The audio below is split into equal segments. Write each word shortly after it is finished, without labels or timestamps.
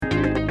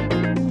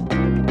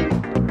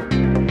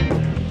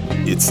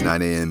It's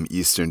 9 a.m.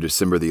 Eastern,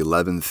 December the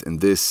 11th,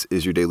 and this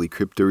is your daily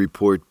crypto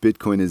report.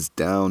 Bitcoin is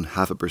down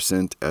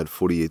 0.5% at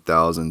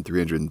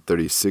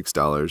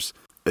 $48,336.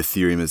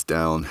 Ethereum is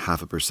down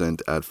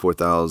 0.5% at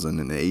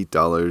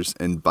 $4,008,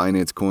 and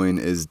Binance Coin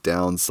is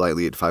down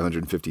slightly at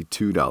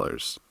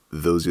 $552.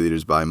 Those are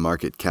leaders by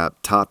market cap.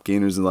 Top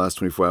gainers in the last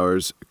 24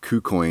 hours,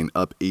 KuCoin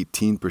up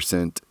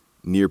 18%,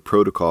 Near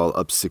Protocol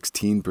up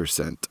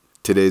 16%.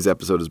 Today's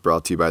episode is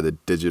brought to you by the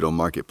digital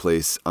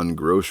marketplace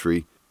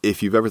Ungrocery.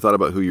 If you've ever thought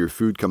about who your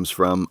food comes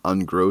from,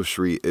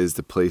 Ungrocery is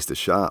the place to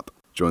shop.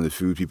 Join the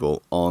food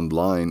people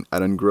online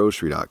at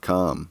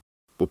ungrocery.com.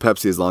 Well,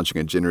 Pepsi is launching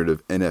a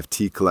generative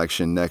NFT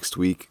collection next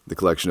week. The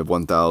collection of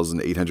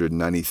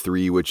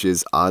 1,893, which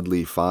is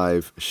oddly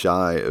 5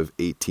 shy of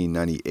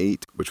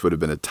 1898, which would have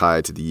been a tie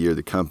to the year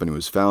the company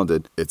was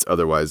founded. It's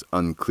otherwise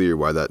unclear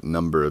why that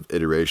number of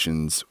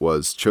iterations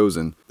was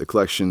chosen. The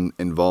collection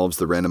involves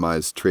the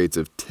randomized traits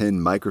of 10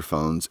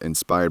 microphones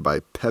inspired by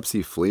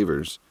Pepsi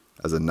flavors,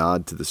 as a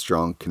nod to the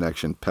strong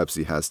connection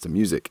Pepsi has to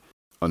music.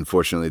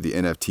 Unfortunately, the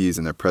NFTs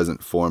in their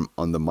present form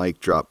on the Mic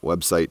Drop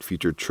website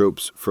feature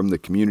tropes from the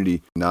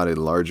community, not a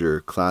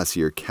larger,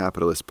 classier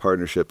capitalist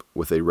partnership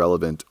with a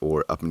relevant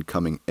or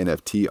up-and-coming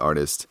NFT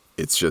artist.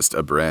 It's just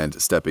a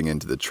brand stepping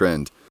into the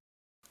trend.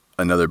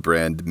 Another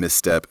brand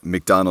misstep,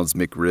 McDonald's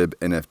McRib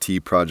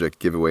NFT project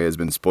giveaway has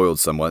been spoiled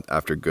somewhat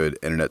after good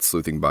internet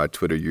sleuthing by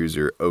Twitter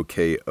user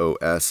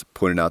OKOS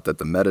pointed out that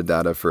the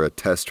metadata for a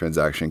test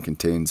transaction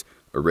contains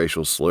a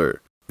racial slur.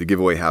 The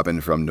giveaway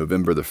happened from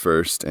November the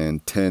 1st,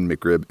 and 10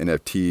 McRib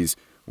NFTs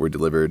were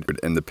delivered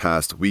in the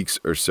past weeks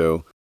or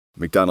so.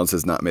 McDonald's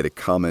has not made a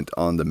comment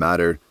on the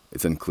matter.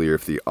 It's unclear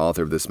if the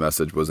author of this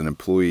message was an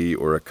employee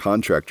or a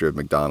contractor of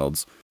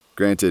McDonald's.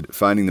 Granted,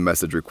 finding the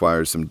message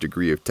requires some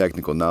degree of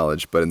technical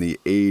knowledge, but in the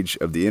age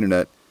of the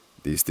internet,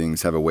 these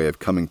things have a way of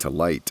coming to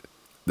light.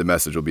 The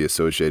message will be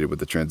associated with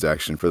the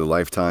transaction for the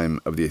lifetime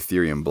of the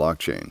Ethereum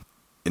blockchain.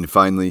 And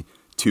finally,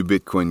 two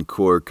Bitcoin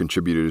Core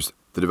contributors,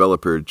 the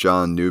developer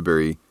John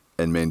Newberry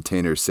and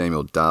maintainer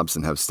Samuel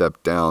Dobson, have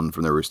stepped down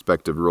from their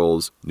respective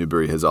roles.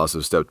 Newberry has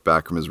also stepped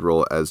back from his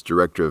role as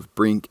director of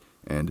Brink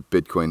and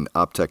Bitcoin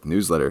Optech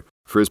newsletter.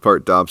 For his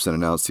part, Dobson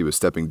announced he was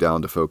stepping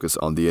down to focus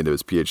on the end of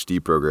his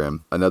PhD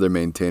program. Another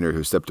maintainer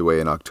who stepped away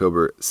in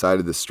October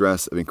cited the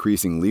stress of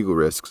increasing legal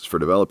risks for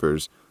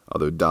developers,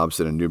 although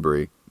Dobson and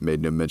Newberry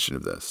made no mention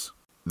of this.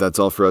 That's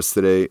all for us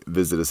today.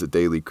 Visit us at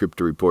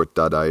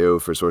dailycryptoreport.io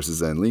for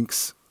sources and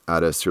links.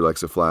 Add us to your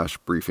Alexa Flash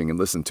briefing and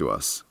listen to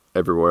us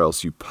everywhere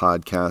else you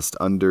podcast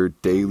under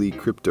Daily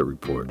Crypto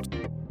Report.